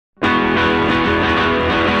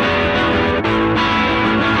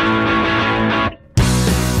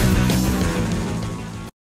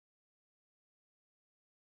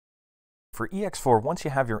for ex4, once you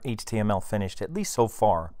have your HTML finished, at least so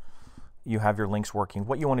far, you have your links working.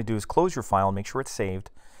 What you want to do is close your file and make sure it's saved.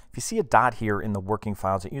 If you see a dot here in the working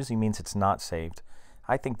files, it usually means it's not saved.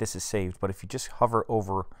 I think this is saved, but if you just hover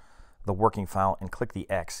over the working file and click the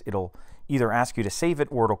X, it'll either ask you to save it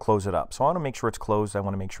or it'll close it up. So I want to make sure it's closed. I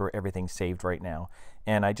want to make sure everything's saved right now.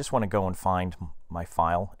 And I just want to go and find my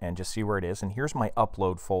file and just see where it is. And here's my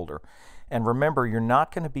upload folder. And remember, you're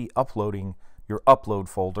not going to be uploading your upload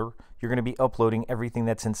folder. You're going to be uploading everything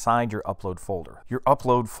that's inside your upload folder. Your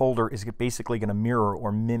upload folder is basically going to mirror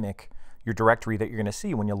or mimic your directory that you're going to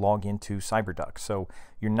see when you log into Cyberduck. So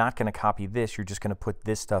you're not going to copy this, you're just going to put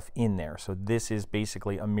this stuff in there. So this is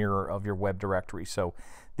basically a mirror of your web directory. So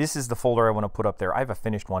this is the folder I want to put up there. I have a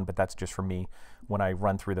finished one, but that's just for me when I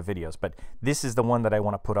run through the videos. But this is the one that I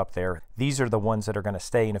want to put up there. These are the ones that are going to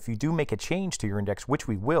stay. And if you do make a change to your index, which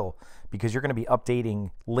we will, because you're going to be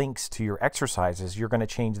updating links to your exercises, you're going to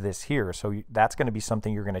change this here. So that's going to be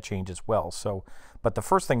something you're going to change as well. So, but the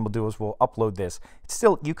first thing we'll do is we'll upload this. It's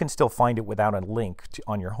still, you can still find it without a link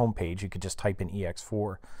on your home page. You could just type in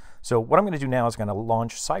ex4. So what I'm going to do now is going to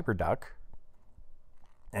launch Cyberduck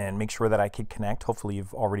and make sure that I can connect. Hopefully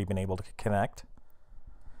you've already been able to connect.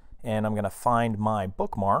 And I'm going to find my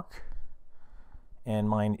bookmark, and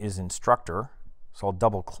mine is instructor. So I'll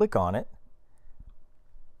double click on it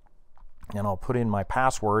and I'll put in my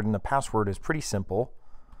password, and the password is pretty simple.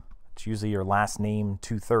 It's usually your last name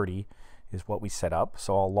 230 is what we set up.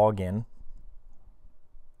 So I'll log in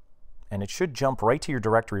and it should jump right to your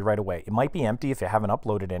directory right away. It might be empty if you haven't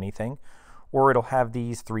uploaded anything, or it'll have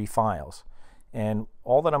these 3 files. And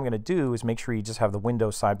all that I'm going to do is make sure you just have the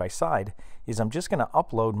windows side by side, is I'm just going to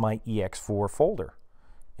upload my ex4 folder.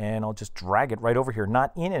 And I'll just drag it right over here,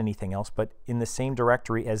 not in anything else, but in the same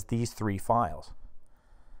directory as these 3 files.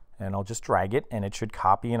 And I'll just drag it, and it should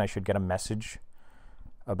copy, and I should get a message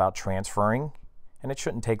about transferring, and it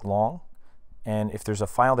shouldn't take long. And if there's a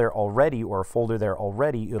file there already or a folder there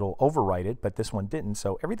already, it'll overwrite it, but this one didn't,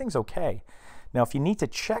 so everything's okay. Now, if you need to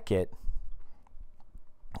check it,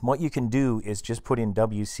 what you can do is just put in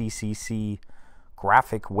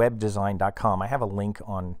wccgraphicwebdesign.com. I have a link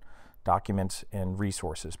on documents and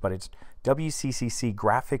resources, but it's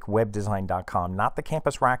wccgraphicwebdesign.com, not the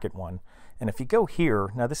Campus Racket one. And if you go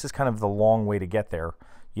here, now this is kind of the long way to get there.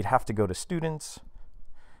 You'd have to go to students,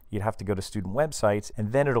 you'd have to go to student websites,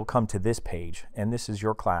 and then it'll come to this page, and this is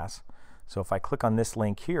your class. So if I click on this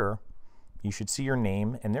link here, you should see your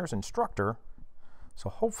name, and there's instructor. So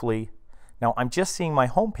hopefully, now I'm just seeing my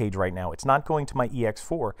home page right now. It's not going to my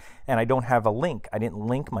ex4, and I don't have a link. I didn't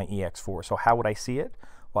link my ex4, so how would I see it?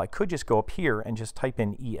 Well, I could just go up here and just type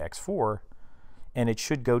in ex4, and it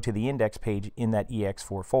should go to the index page in that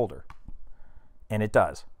ex4 folder. And it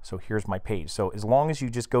does. So here's my page. So as long as you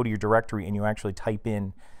just go to your directory and you actually type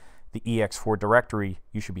in the ex4 directory,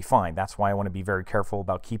 you should be fine. That's why I want to be very careful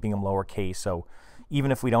about keeping them lowercase. So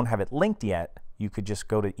even if we don't have it linked yet, you could just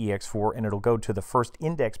go to ex4 and it'll go to the first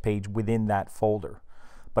index page within that folder.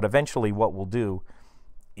 But eventually what we'll do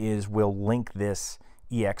is we'll link this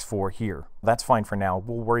ex4 here. That's fine for now.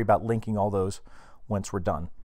 We'll worry about linking all those once we're done.